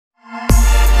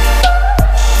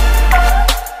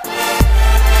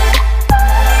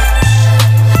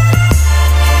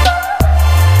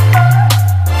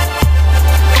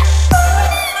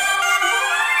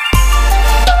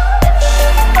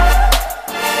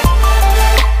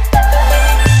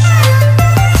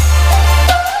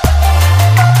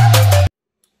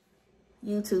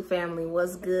YouTube family,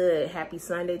 what's good? Happy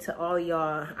Sunday to all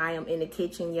y'all. I am in the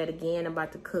kitchen yet again,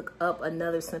 about to cook up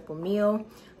another simple meal.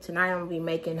 Tonight I'm gonna be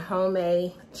making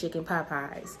homemade chicken pot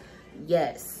pies.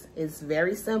 Yes, it's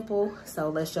very simple, so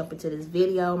let's jump into this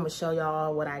video. I'm gonna show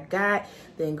y'all what I got,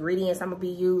 the ingredients I'm gonna be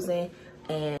using,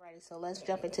 and so let's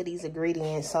jump into these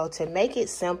ingredients. So to make it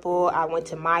simple, I went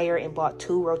to Meijer and bought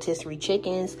 2 rotisserie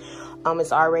chickens.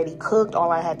 It's already cooked. All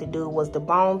I had to do was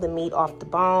debone the meat off the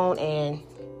bone and,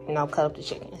 you know, cut up the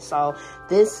chicken. So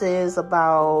this is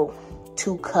about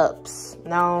 2 cups.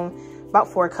 No, about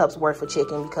 4 cups worth of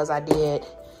chicken because I did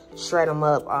shred them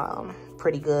up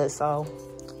pretty good. So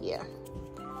yeah.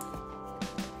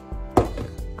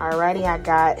 Alrighty, I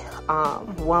got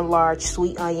 1 large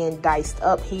sweet onion diced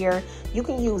up here. You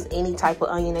can use any type of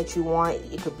onion that you want.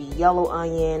 It could be yellow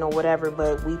onion or whatever,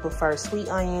 but we prefer sweet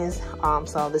onions.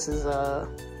 So this is a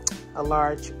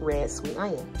large red sweet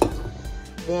onion.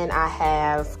 Then I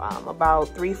have about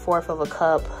 3/4 of a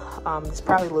cup. It's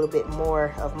probably a little bit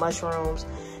more of mushrooms.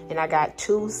 And I got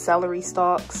 2 celery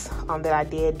stalks that I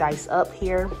did dice up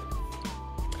here.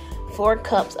 4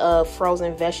 cups of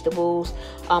frozen vegetables.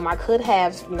 I could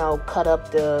have, you know, cut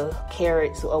up the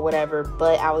carrots or whatever,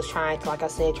 but I was trying to, like I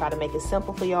said, try to make it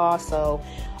simple for y'all. So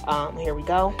here we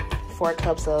go. 4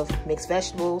 cups of mixed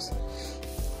vegetables,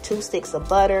 2 sticks of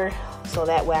butter, so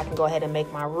that way I can go ahead and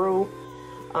make my roux.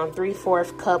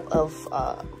 3/4 cup of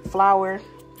flour.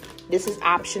 This is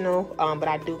optional, but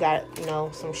I do got, you know,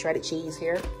 some shredded cheese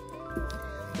here.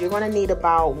 You're gonna need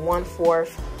about 1/4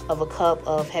 of a cup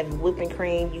of heavy whipping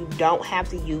cream. You don't have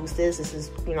to use this. This is,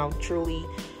 you know, truly,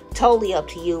 totally up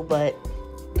to you, but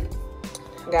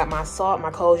I got my salt,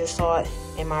 my kosher salt,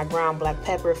 and my ground black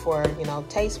pepper for, you know,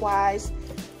 taste-wise.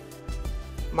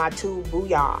 My 2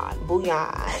 bouillon,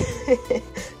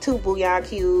 2 bouillon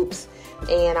cubes.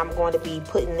 And I'm going to be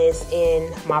putting this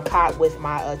in my pot with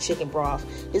my chicken broth.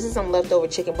 This is some leftover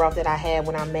chicken broth that I had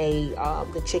when I made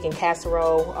the chicken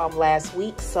casserole last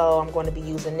week. So I'm going to be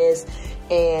using this.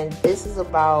 And this is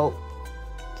about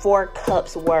 4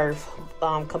 cups worth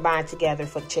combined together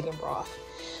for the chicken broth.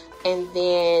 And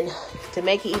then to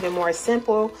make it even more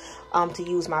simple, to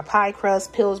use my pie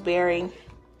crust, Pillsbury,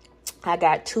 I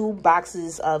got 2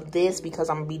 boxes of this because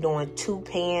I'm going to be doing 2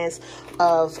 pans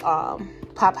of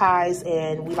pot pies,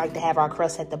 and we like to have our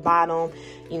crust at the bottom,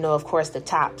 you know, of course the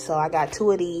top. So I got 2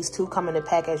 of these, 2 come in the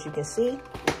pack, as you can see.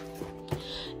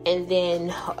 And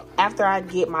then after I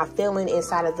get my filling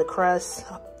inside of the crust,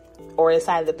 or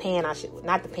inside of the pan,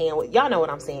 not the pan, y'all know what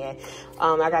I'm saying.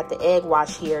 I got the egg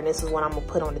wash here, and this is what I'm gonna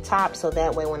put on the top, so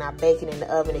that way when I bake it in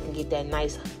the oven, it can get that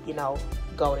nice, you know,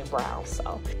 golden brown. So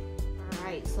all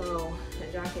right, so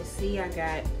as y'all can see, I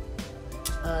got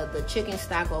the chicken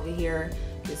stock over here.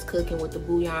 It's cooking with the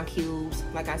bouillon cubes.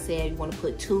 Like I said, you want to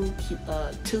put 2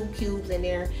 cubes in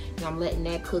there, and I'm letting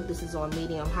that cook. This is on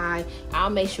medium high.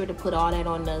 I'll make sure to put all that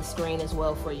on the screen as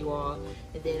well for you all.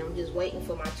 And then I'm just waiting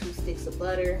for my 2 sticks of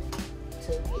butter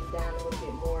to get down a little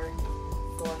bit more.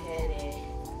 Go ahead and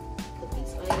put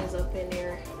these onions up in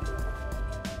there.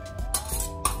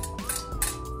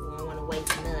 You don't want to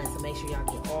waste none, so make sure y'all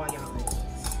get all y'all onions.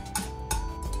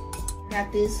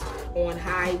 Got this on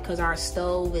high because our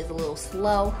stove is a little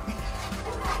slow.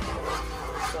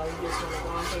 So you just want to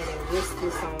go ahead and whisk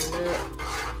this on up.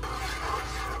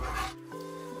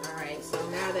 Alright, so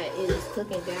now that it is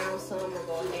cooking down some, I'm going to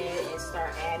go ahead and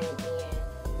start adding in.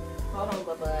 Hold on,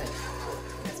 bud.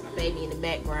 That's my baby in the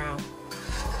background.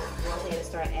 Go ahead and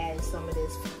start adding some of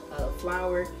this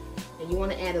flour. And you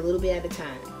want to add a little bit at a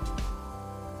time.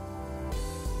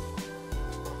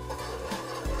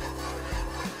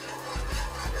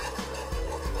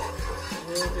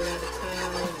 A little bit at a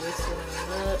time, whisk it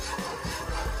on up.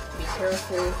 Be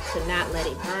careful to not let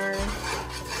it burn.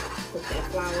 Put that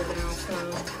flour down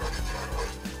some.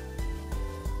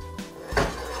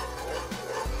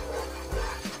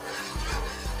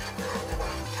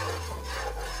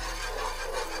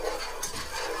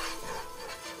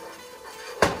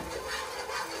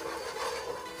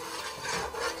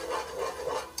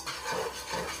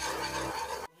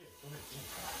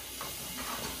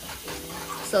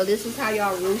 So this is how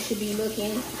y'all roux should be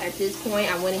looking. At this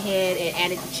point, I went ahead and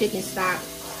added the chicken stock.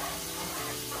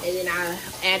 And then I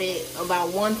added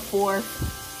about 1/4,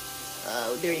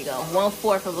 there you go,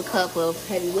 1/4 of a cup of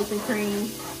heavy whipping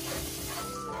cream.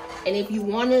 And if you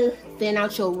want to thin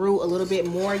out your roux a little bit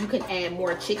more, you can add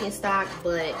more chicken stock.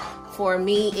 But for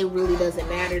me, it really doesn't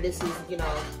matter. This is, you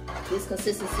know, this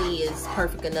consistency is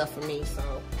perfect enough for me. So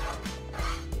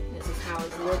this is how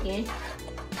it's looking.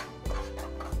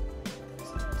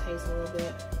 Taste a little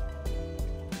bit.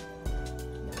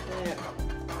 Like that.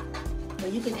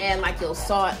 And you can add like your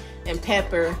salt and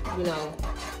pepper, you know,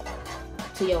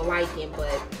 to your liking,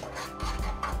 but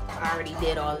I already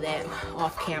did all that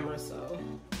off camera, so.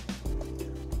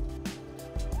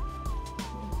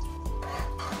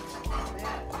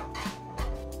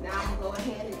 Now I'm gonna go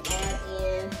ahead and add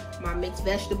in my mixed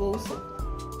vegetables.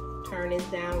 Turn this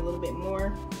down a little bit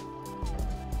more.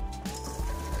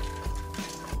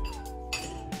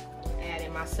 Add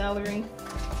in my celery.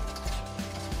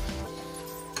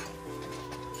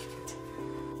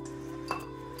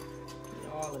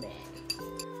 All of that.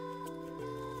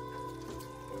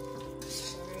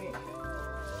 Alright.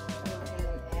 Go ahead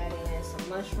and add in some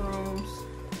mushrooms.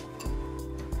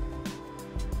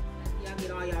 Y'all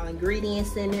get all y'all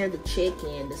ingredients in there, the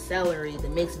chicken, the celery, the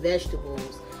mixed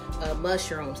vegetables,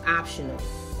 mushrooms, optional.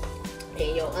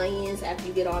 And your onions, after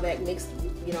you get all that mixed,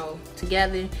 you know,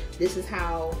 together, this is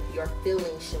how your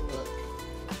filling should look.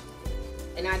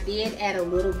 And I did add a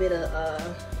little bit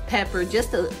of pepper,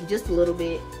 just a little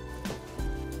bit.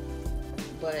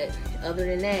 But other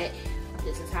than that,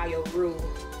 this is how your roux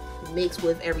mixed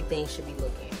with everything should be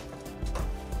looking.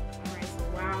 Alright, so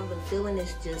while the filling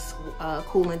is just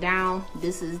cooling down,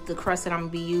 this is the crust that I'm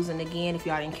gonna be using again. If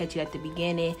y'all didn't catch it at the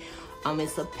beginning,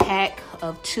 it's a pack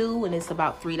of 2 and it's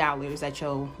about $3 at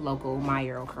your local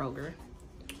Meijer or Kroger.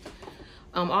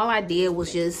 All I did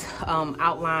was just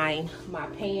outline my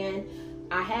pan.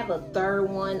 I have a third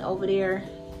one over here.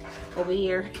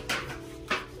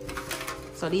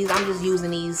 So these, I'm just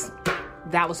using these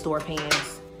dollar store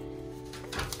pans.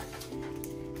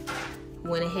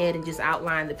 Went ahead and just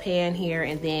outlined the pan here,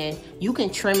 and then you can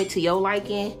trim it to your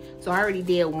liking. So I already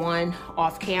did one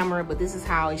off camera, but this is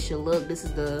how it should look. This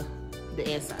is the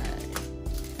inside.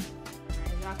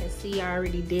 Y'all can see I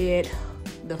already did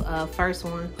the first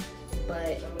one,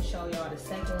 but I'm gonna show y'all the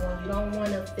second one. You don't want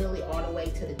to fill it all the way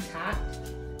to the top.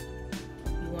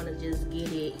 You want to just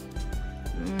get it.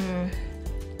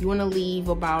 You want to leave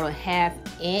about a ½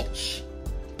 inch,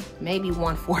 maybe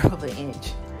 1/4 of an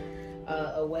inch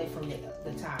away from the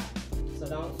top. So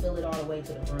don't fill it all the way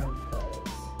to the brim,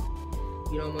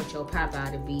 because you don't want your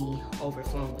Popeye to be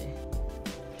overflowing.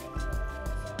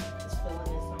 Just filling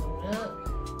this on up.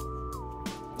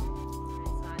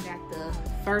 So I got the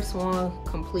first one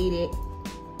completed.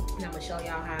 And I'm gonna show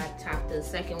y'all how I top the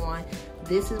second one.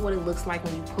 This is what it looks like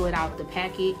when you pull it out the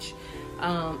package.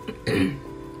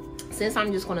 Since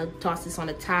I'm just gonna toss this on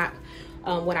the top,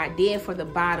 what I did for the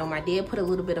bottom, I did put a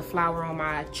little bit of flour on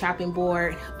my chopping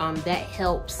board. That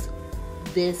helps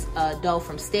this dough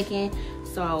from sticking.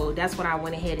 So that's what I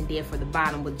went ahead and did for the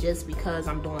bottom. But just because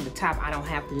I'm doing the top, I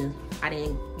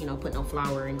didn't, you know, put no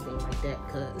flour or anything like that,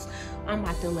 because I'm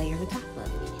about to layer the top of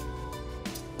it.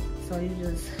 So you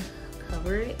just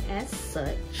cover it as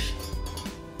such.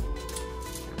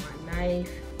 Got my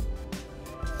knife,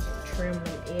 trim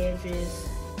the edges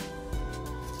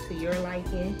to your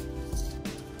liking.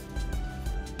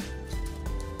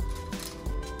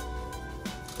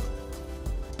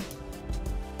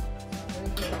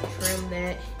 Trim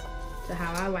that to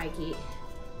how I like it.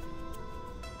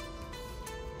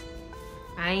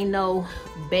 I ain't no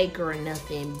baker or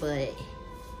nothing, but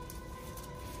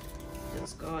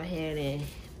just go ahead and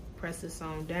press this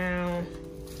on down.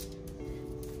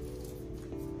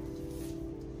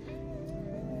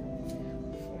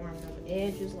 Form the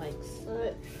edges like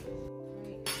such.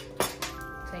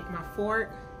 Take my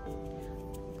fork,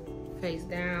 face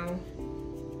down.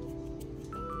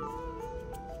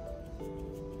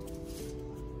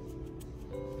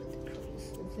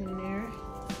 In there.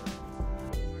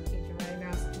 My kitchen right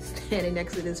now, standing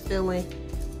next to this filling.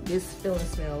 This filling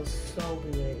smells so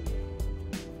good.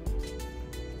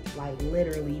 Like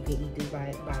literally, you can eat this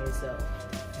by itself.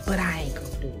 But I ain't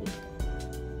gonna do it.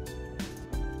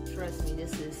 Trust me,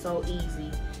 this is so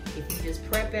easy. If you just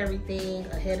prep everything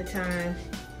ahead of time,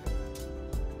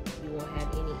 you won't have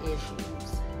any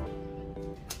issues.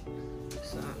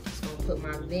 So I'm just gonna put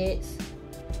my vents.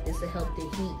 This will help the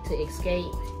heat to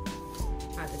escape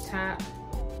at the top.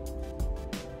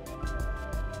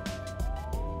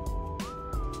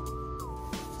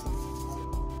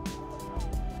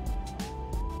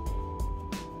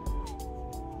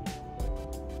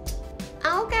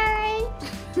 Okay.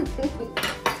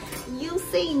 You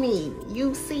see me.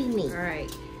 All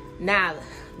right, now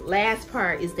last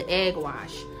part is the egg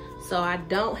wash. So I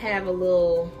don't have a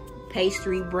little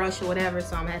pastry brush or whatever,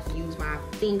 so I'm gonna have to use my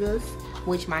fingers,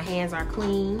 which my hands are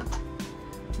clean.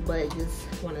 But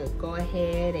just want to go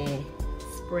ahead and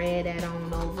spread that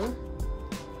on over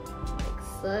like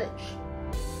such.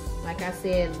 Like I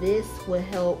said, this will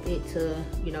help it to,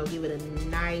 you know, give it a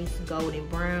nice golden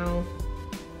brown.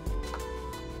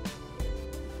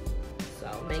 So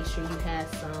make sure you have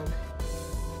some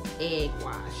egg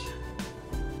wash.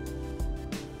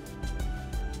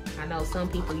 I know some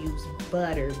people use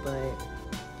butter, but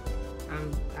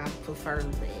I prefer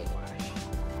the egg wash.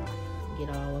 Get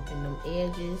all up in them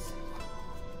edges.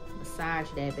 Massage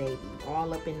that baby.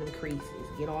 All up in them creases.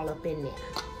 Get all up in there.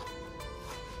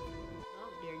 Oh,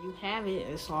 there you have it.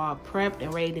 It's all prepped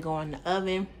and ready to go in the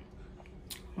oven.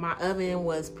 My oven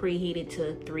was preheated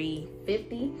to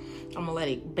 350. I'm gonna let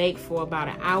it bake for about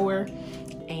an hour,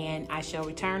 and I shall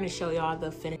return and show y'all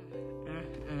the finish.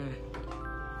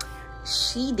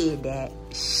 She did that.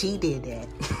 She did that.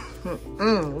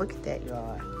 Look at that,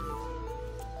 y'all.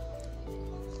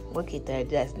 Look at that.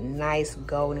 That's nice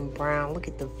golden brown. Look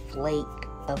at the flake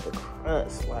of the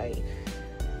crust. Like,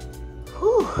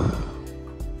 whew.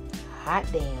 Hot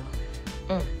damn.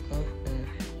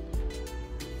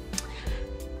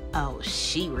 Oh,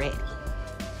 she ready.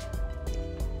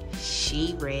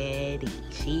 She ready.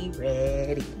 She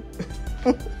ready.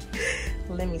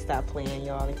 Let me stop playing,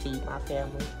 y'all, and feed my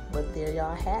family. But there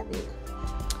y'all have it.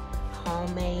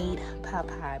 Homemade pot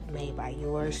pie made by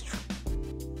yours truly.